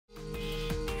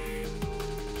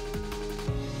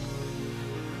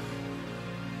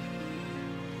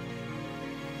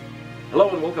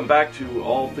Hello and welcome back to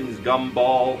All Things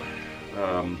Gumball,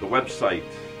 the website,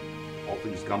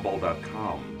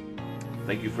 allthingsgumball.com.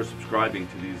 Thank you for subscribing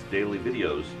to these daily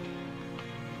videos.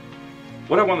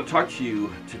 What I want to talk to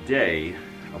you today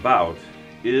about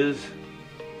is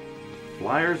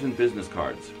flyers and business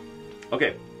cards.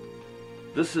 Okay,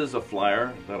 this is a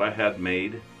flyer that I had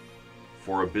made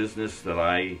for a business that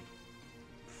I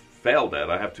failed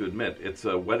at, I have to admit. It's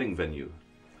a wedding venue.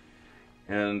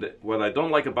 And what I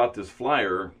don't like about this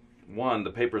flyer, one,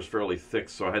 the paper is fairly thick,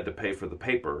 so I had to pay for the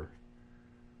paper.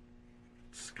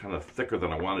 It's kind of thicker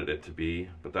than I wanted it to be,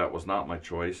 but that was not my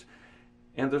choice.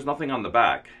 And there's nothing on the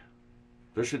back.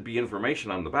 There should be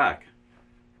information on the back.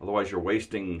 Otherwise you're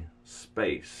wasting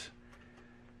space.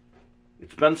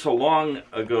 It's been so long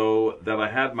ago that I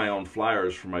had my own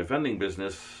flyers for my vending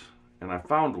business, and I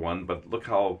found one, but look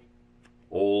how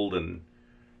old and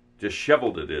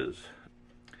disheveled it is.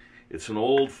 It's an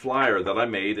old flyer that I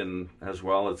made, and as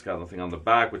well it's got nothing on the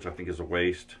back, which I think is a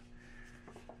waste.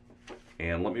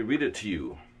 And let me read it to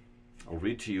you. I'll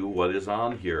read to you what is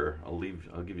on here. I'll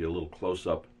give you a little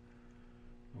close-up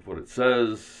of what it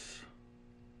says.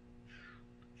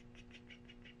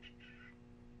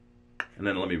 And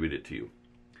then let me read it to you.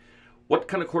 What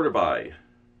can a quarter buy?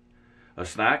 A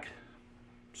snack?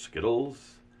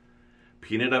 Skittles?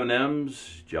 Peanut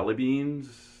M&Ms? Jelly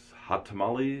beans? Hot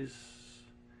tamales?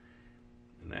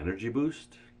 An energy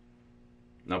boost?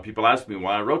 Now people ask me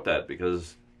why I wrote that,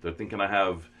 because they're thinking I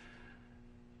have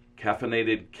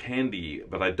caffeinated candy,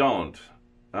 but I don't.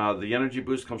 The energy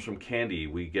boost comes from candy.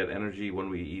 We get energy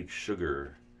when we eat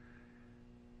sugar.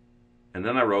 And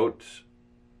then I wrote,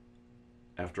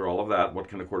 after all of that, what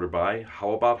can a quarter buy?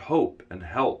 How about hope and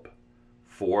help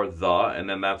for the, and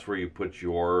then that's where you put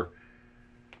your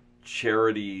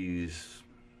charities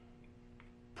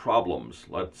problems.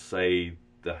 Let's say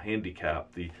the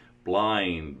handicapped, the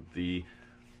blind, the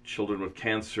children with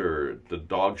cancer, the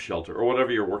dog shelter, or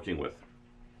whatever you're working with.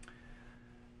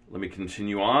 Let me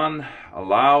continue on.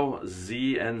 Allow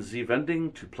Z&Z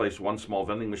Vending to place one small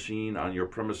vending machine on your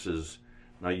premises.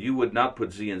 Now you would not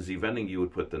put Z&Z Vending, you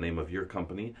would put the name of your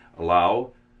company.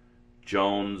 Allow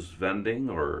Jones Vending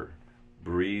or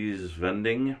Breeze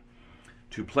Vending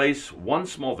to place one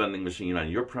small vending machine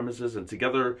on your premises, and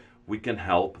together we can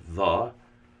help the,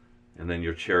 and then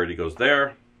your charity goes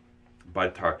there, by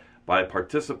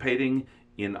participating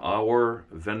in our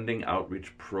vending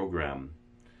outreach program.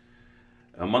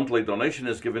 A monthly donation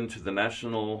is given to the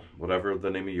national, whatever the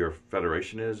name of your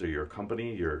federation is, or your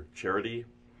company, your charity.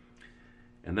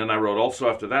 And then I wrote also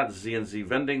after that, Z&Z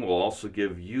Vending will also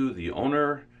give you, the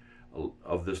owner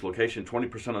of this location,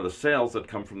 20% of the sales that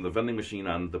come from the vending machine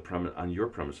on your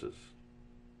premises.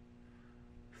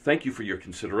 Thank you for your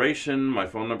consideration. My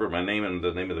phone number, my name, and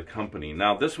the name of the company.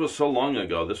 Now, this was so long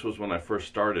ago. This was when I first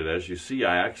started. As you see,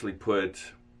 I actually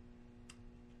put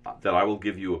that I will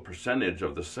give you a percentage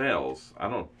of the sales. I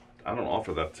don't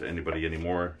offer that to anybody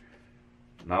anymore.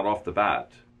 Not off the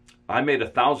bat. I made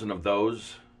 1,000 of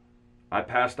those. I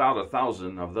passed out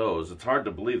 1,000 of those. It's hard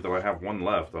to believe that I have one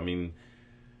left. I mean,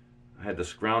 I had to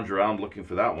scrounge around looking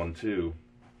for that one too.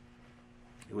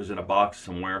 It was in a box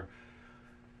somewhere.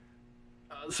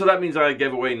 So that means I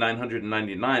gave away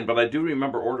 999, but I do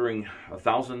remember ordering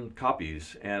 1,000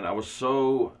 copies, and I was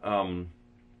so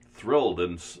thrilled,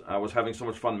 and I was having so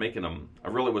much fun making them. I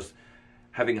really was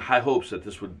having high hopes that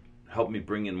this would help me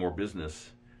bring in more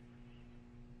business.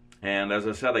 And as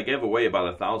I said, I gave away about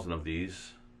 1,000 of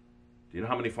these. Do you know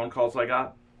how many phone calls I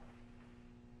got?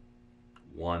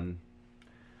 One.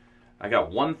 I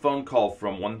got one phone call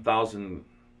from 1,000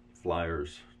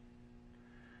 flyers.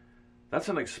 That's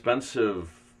an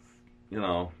expensive,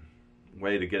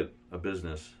 way to get a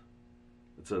business.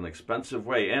 It's an expensive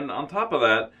way. And on top of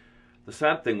that, the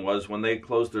sad thing was when they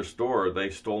closed their store, they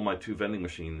stole my 2 vending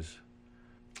machines.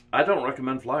 I don't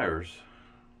recommend flyers.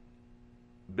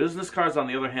 Business cards, on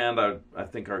the other hand, I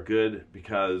think are good,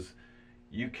 because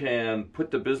you can put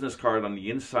the business card on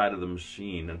the inside of the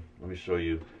machine. And let me show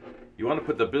you. You want to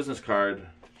put the business card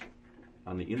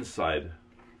on the inside,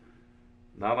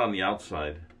 not on the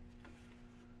outside.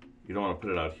 You don't want to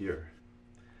put it out here.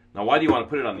 Now, why do you want to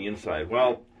put it on the inside?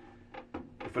 Well,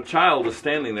 if a child is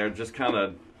standing there just kind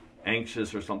of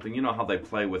anxious or something, you know how they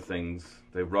play with things.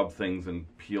 They rub things and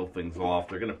peel things off.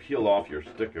 They're going to peel off your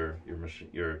sticker,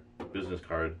 your business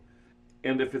card.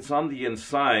 And if it's on the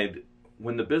inside,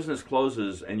 when the business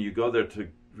closes and you go there to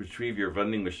retrieve your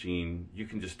vending machine, you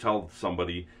can just tell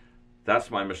somebody, that's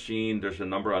my machine, there's a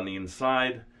number on the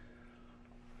inside,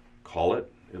 call it,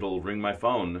 it'll ring my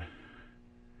phone.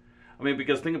 I mean,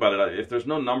 because think about it, if there's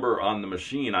no number on the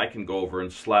machine, I can go over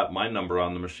and slap my number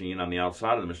on the machine on the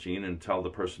outside of the machine and tell the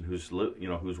person who's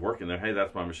who's working there, hey,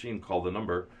 that's my machine, call the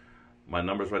number. My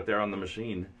number's right there on the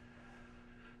machine.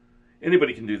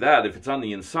 Anybody can do that. If it's on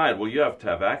the inside, well, you have to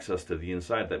have access to the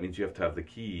inside. That means you have to have the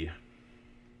key.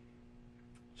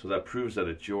 So that proves that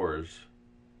it's yours.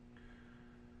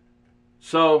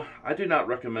 So I do not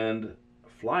recommend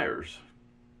flyers.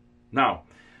 Now,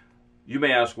 you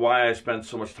may ask why I spent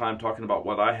so much time talking about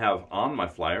what I have on my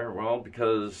flyer. Well,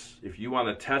 because if you want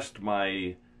to test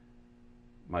my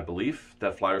belief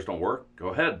that flyers don't work, go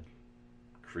ahead.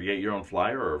 Create your own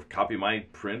flyer or copy my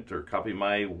print or copy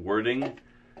my wording.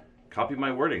 Copy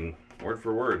my wording, word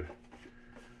for word.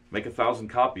 Make 1,000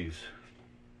 copies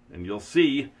and you'll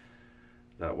see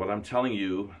that what I'm telling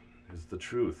you is the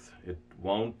truth. It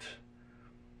won't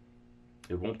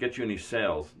get you any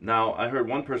sales. Now, I heard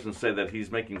one person say that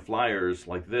he's making flyers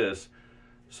like this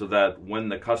so that when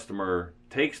the customer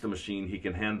takes the machine, he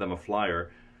can hand them a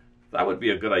flyer. That would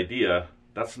be a good idea.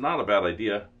 That's not a bad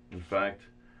idea, in fact.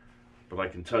 But I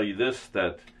can tell you this,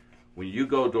 that when you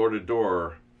go door to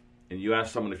door and you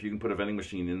ask someone if you can put a vending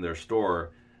machine in their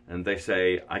store, and they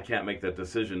say, I can't make that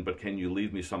decision, but can you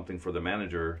leave me something for the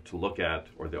manager to look at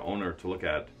or the owner to look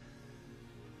at,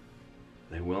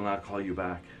 they will not call you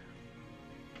back.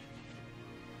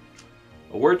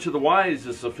 A word to the wise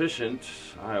is sufficient,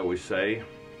 I always say.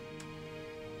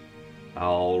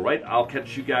 Alright, I'll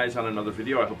catch you guys on another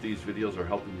video. I hope these videos are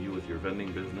helping you with your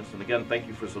vending business. And again, thank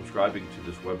you for subscribing to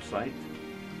this website.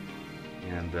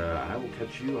 And I will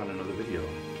catch you on another video.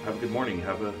 Have a good morning,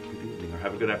 have a good evening, or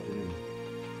have a good afternoon.